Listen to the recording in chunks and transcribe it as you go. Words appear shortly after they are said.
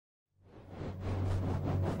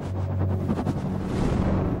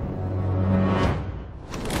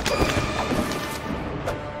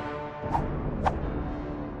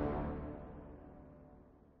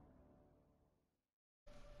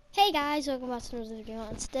Hey guys, welcome back to another video,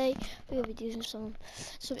 and today we'll be doing some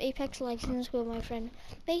Apex Legends with my friend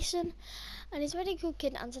Mason, and he's a very good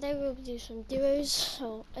kid, and today we'll be doing some duos,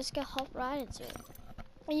 so let's get hop right into it.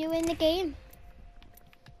 Are you in the game?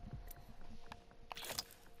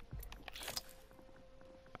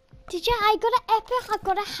 Did you? I got an epic, I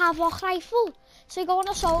got a Havoc rifle. So you go on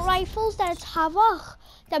assault rifles, then it's Havoc,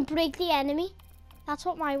 then break the enemy. That's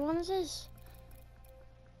what my ones is.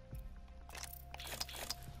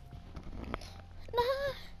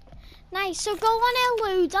 Nice, so go on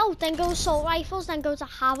a loadout, then go assault rifles, then go to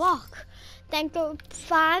Havoc, then go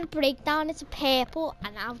find breakdown, it's a purple,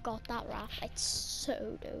 and I've got that raf. It's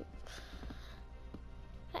so dope.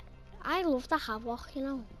 I love the Havoc, you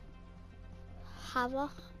know.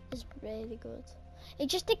 Havoc is really good.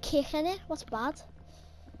 It's just a kick in it, what's bad?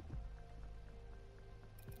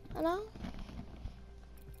 I know.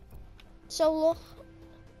 So look,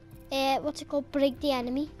 what's it called? Break the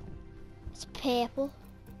enemy. It's purple.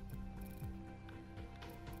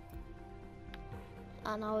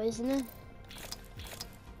 I know, isn't it?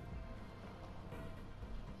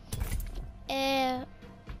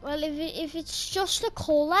 Well, if it's just a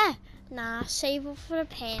colour, nah, save up for the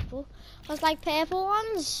purple. Cause like purple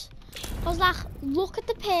ones, cause like look at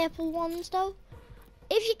the purple ones though.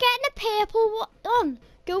 If you're getting a purple one,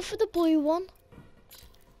 go for the blue one.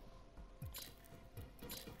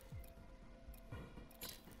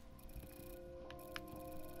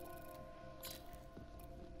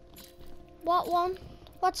 What one?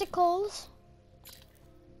 What's it called?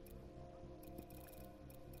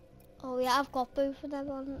 Oh yeah, I've got both of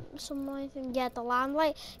them on some I think. Yeah, the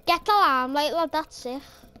limelight. Get the limelight, lad. That's sick.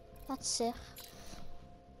 That's sick.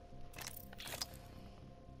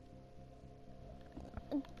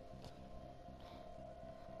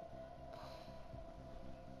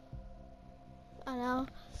 I know.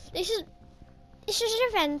 This is an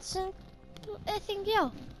event, I think.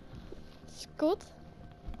 Yeah, it's good.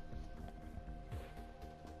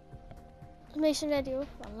 Mason ready up,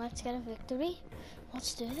 and let's get a victory.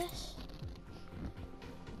 Let's do this.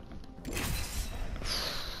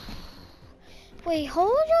 Wait,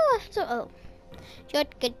 hold your left. Oh,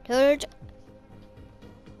 just get hurt.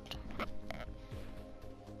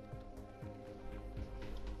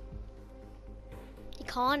 You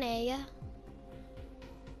can't hear you.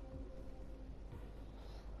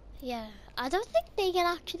 Yeah, I don't think they can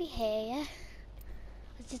actually hear you.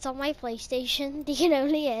 It's on my PlayStation. They can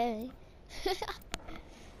only hear me.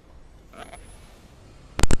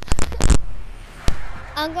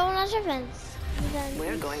 I'm going as your friends.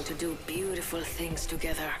 We're going to do beautiful things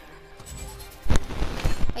together.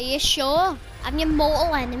 Are you sure? I'm your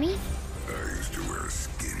mortal enemy. I used to wear a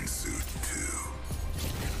skin suit too.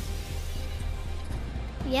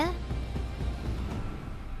 Yeah.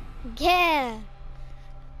 Yeah.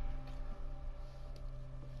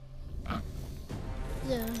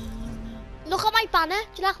 Look at my banner.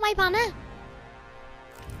 Do you like my banner?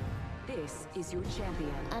 This is your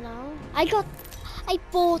champion. I know. I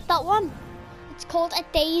bought that one. It's called A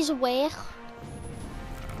Day's Work.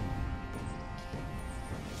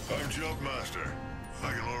 I'm Jumpmaster.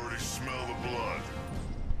 I can already smell the blood.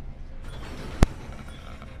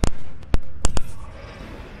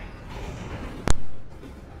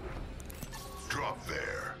 Drop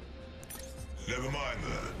there. Never mind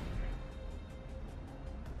that.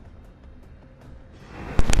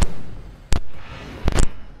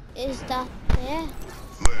 Is that there?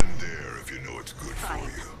 Land there if you know it's good for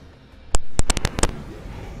you.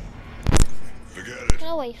 Forget it. Can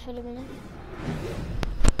I wait for a minute?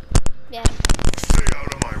 Yeah. Stay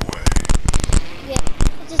out of my way. Yeah.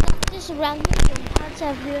 It's just random jump pads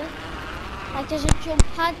everywhere. Like there's a jump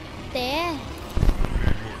pad there.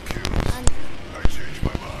 Need more kills. And I changed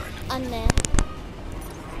my mind. and there.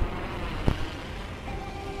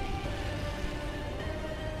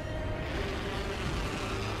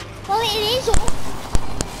 Well, it is up.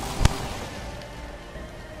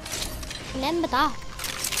 Remember that.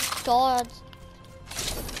 God.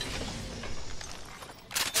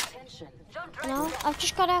 Attention. No, I've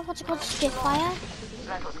just got a, what's it called, Spitfire.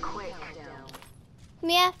 That was quick. Come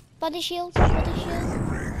here, body shield, body In shield. the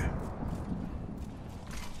ring.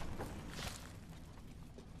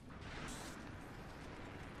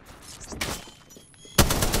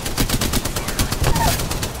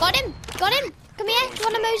 Got him, got him. Come here, do you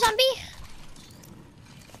want a Mozambique?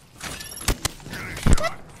 Getting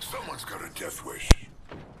shot. Someone's got a death wish.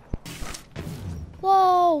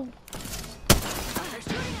 Whoa.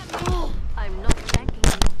 Oh. I'm not thanking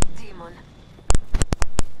you, demon.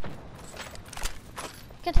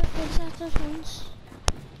 Get the face out of the phones.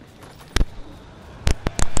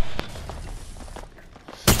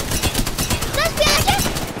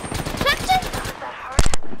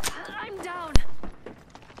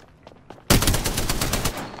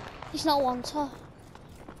 He's not one to.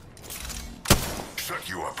 Shut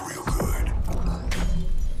you up real good.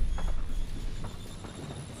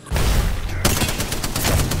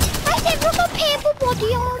 I said look at purple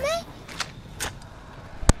body armor.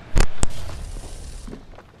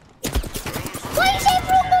 Why is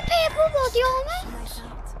everyone got purple body armor?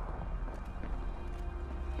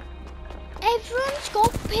 Everyone's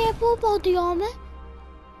got purple body armor.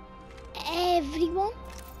 Everyone.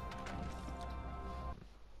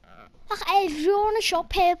 Like everyone has shot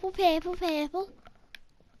purple.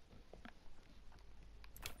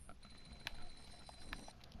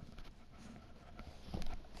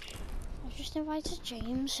 I've just invited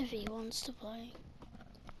James if he wants to play.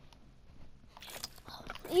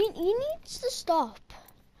 He needs to stop.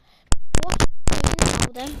 Watch him join now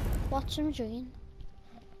then. Watch him join.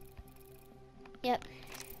 Yep.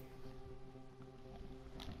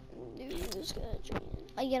 Who's gonna join?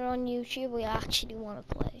 I get on YouTube, we actually want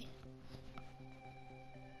to play.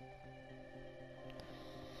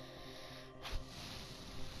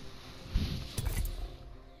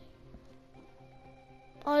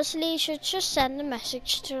 Honestly, you should just send a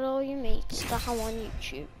message to all your mates that I'm on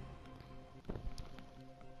YouTube.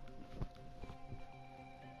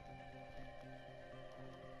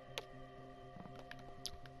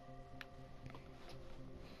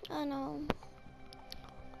 I know.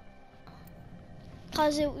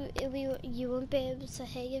 Cause you won't be able to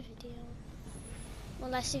hear your video.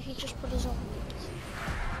 Unless if you just put us on mute.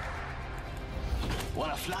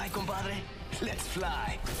 Wanna fly, compadre? Let's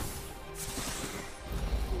fly.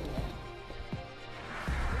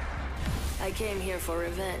 I came here for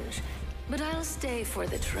revenge, but I'll stay for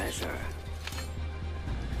the treasure.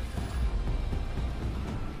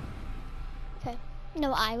 Okay.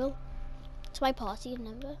 No, I will. It's my party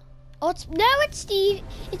number. Oh, it's Steve.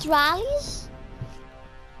 It's Riley's.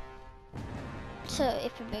 So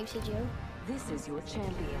it promoted you. This is your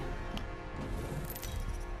champion.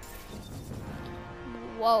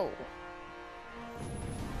 Whoa.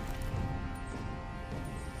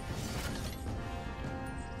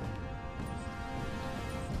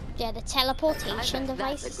 Yeah, the teleportation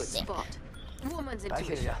device That's a is good sick. spot. Woman's I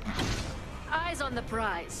hear intuition. ya. Eyes on the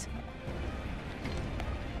prize.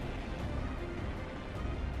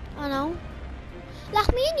 I know.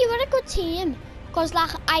 Like me and you are a good team. Cause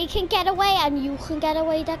like I can get away and you can get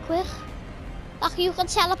away that quick. Like you can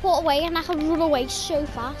teleport away and I can run away so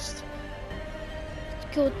fast.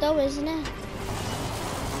 It's good though, isn't it?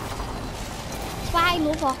 That's why I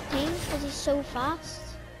love Octane, because he's so fast.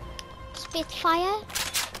 Spitfire.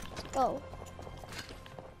 Let's go.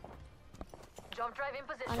 Jump drive in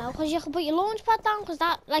position. I know, because you can put your launch pad down because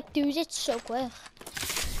that like does it so quick.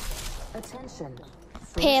 Attention.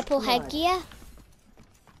 Purple headgear.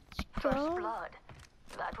 Let's First go. blood.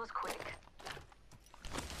 That was quick.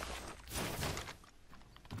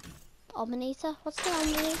 Ominator. What's the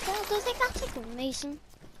Ominator? I don't think that's a gun, Mason.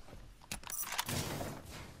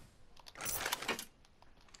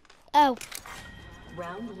 Oh.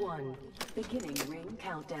 Round 1. Beginning ring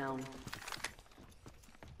countdown.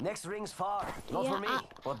 Next ring's far. Not Yeah, for me,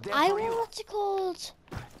 but there I for want you. what's it called?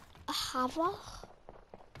 A Havoc.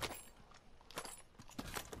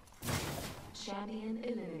 Champion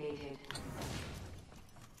eliminated.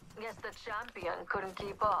 Guess the champion couldn't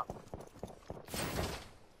keep up.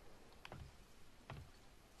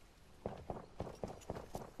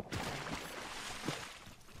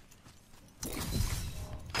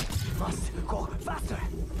 Must go faster.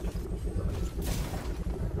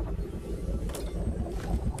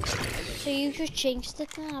 So you just jinxed it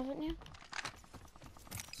then, haven't you?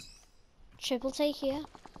 Triple take here.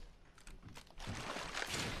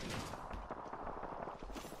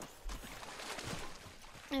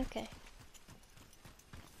 Okay.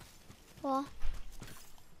 What?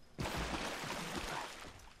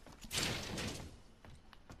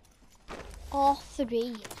 R3. Do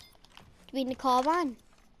you mean the carbine?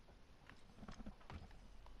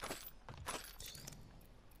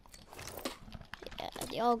 Yeah,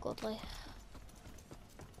 they are good, like.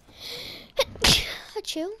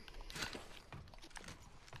 Achoo.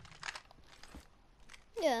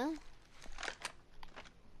 Yeah.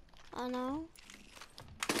 I know.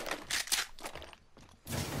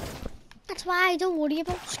 That's why I don't worry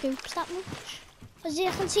about scopes that much. Because you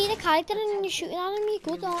can see the character and when you're shooting at him, you're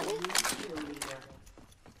good, aren't you?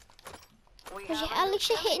 Because at least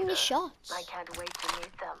you're hitting your shots. I can't wait to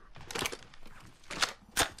meet them.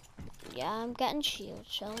 Yeah, I'm getting shield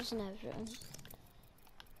shells and everything.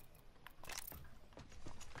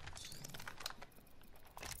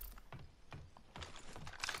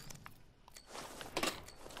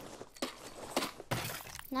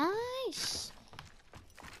 Nice.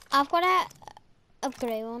 I've got a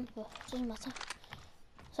grey one, but it doesn't matter.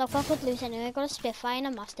 So I've got good loot anyway. I've got a Spitfire and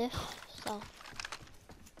a Mastiff. So.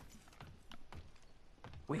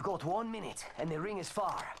 We've got 1 minute, and the ring is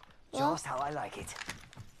far. Well, Just how I like it.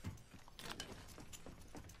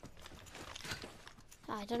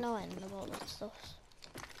 I don't know anything about that stuff.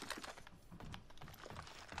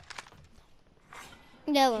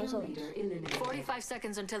 Yeah, well, so. 45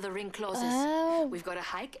 seconds until the ring closes. Oh. We've got a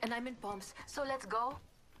hike and I'm in pumps. So let's go.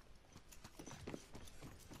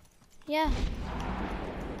 Yeah.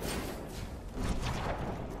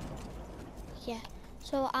 Yeah.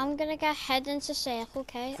 So I'm gonna go head into circle,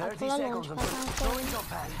 okay? I'll 30 pull a launch seconds pad until down throwing for top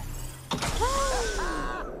pad.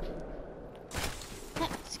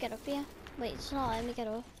 Let's get up here. Wait, it's not letting me get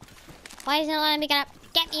up. Why isn't it letting me get up?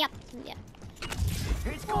 Get me up! Yeah.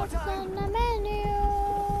 It's go What's time. on the menu?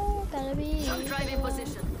 Gotta be. Jump drive in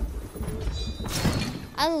position.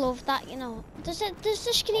 I love that, you know. Does the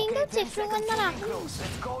screen go 10 different when seconds that to ring happens? close.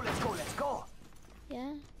 Let's go, let's go, let's go.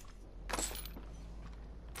 Yeah.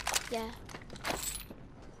 Yeah.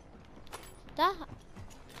 That.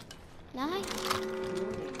 Nice.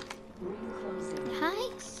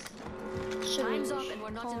 Nice. Time's up and we're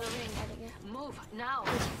not in the ring. Move now.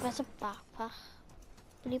 Where's a backpack?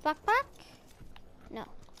 Blue backpack? No.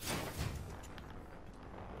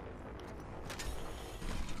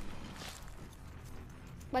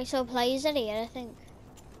 Wait, so players are here, I think.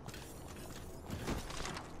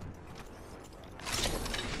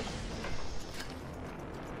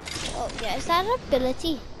 Oh, yeah, is that an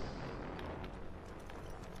ability?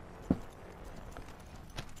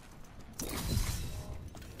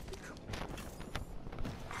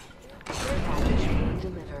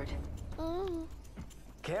 Delivered. Oh,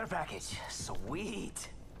 Care package. Sweet.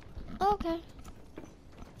 okay.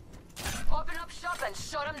 Open up shop and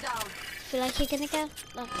shut them down. Feel like you're gonna get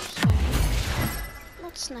not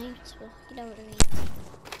sniped, but you know what I mean.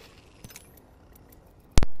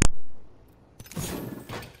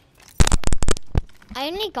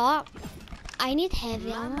 I need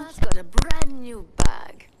heavy armor. Mama's got a brand new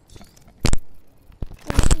bag.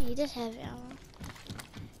 I need is heavy armor.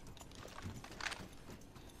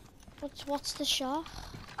 What's the shot?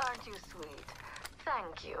 Aren't you sweet?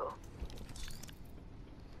 Thank you.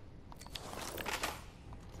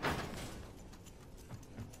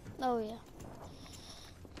 Oh yeah.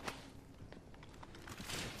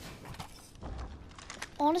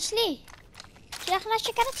 Honestly, do you reckon I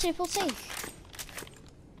should get a triple take?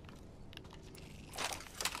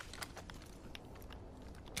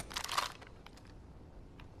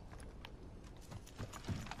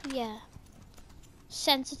 Yeah.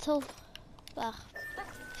 Sensitive. Ugh.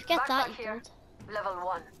 Forget that, Backpack you here. could. Level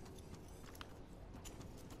 1.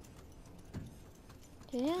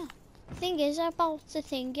 Yeah. Thing is about the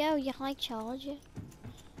thing, yeah, you can like charge it.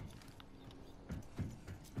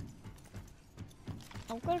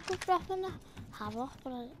 I've got a good weapon to have off,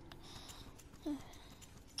 but I...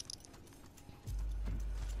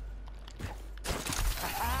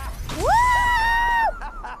 Woo!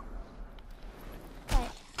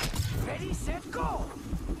 Ready, set, go.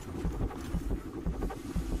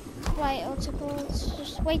 Right, auticles,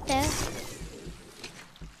 just wait there.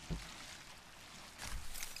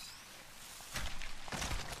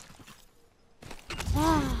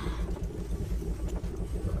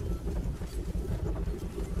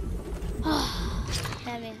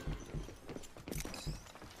 Damn it.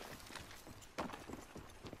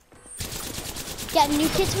 Get new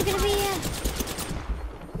kids, we're gonna be here.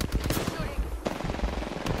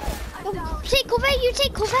 Oh, take cover, you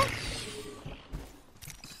take cover.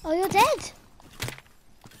 Oh, you're dead.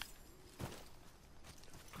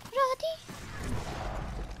 Roddy.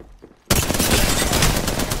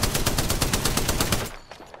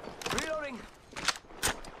 Reloading.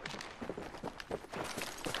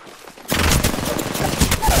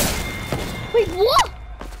 Wait, what?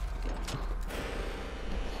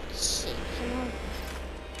 Shit, come on.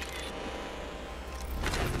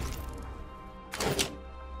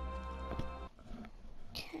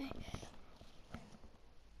 Okay.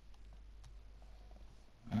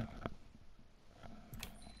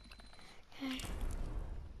 Okay.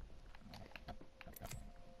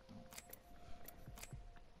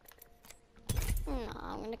 No,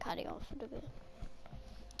 I'm gonna carry on for a bit.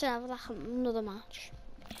 To have like another match.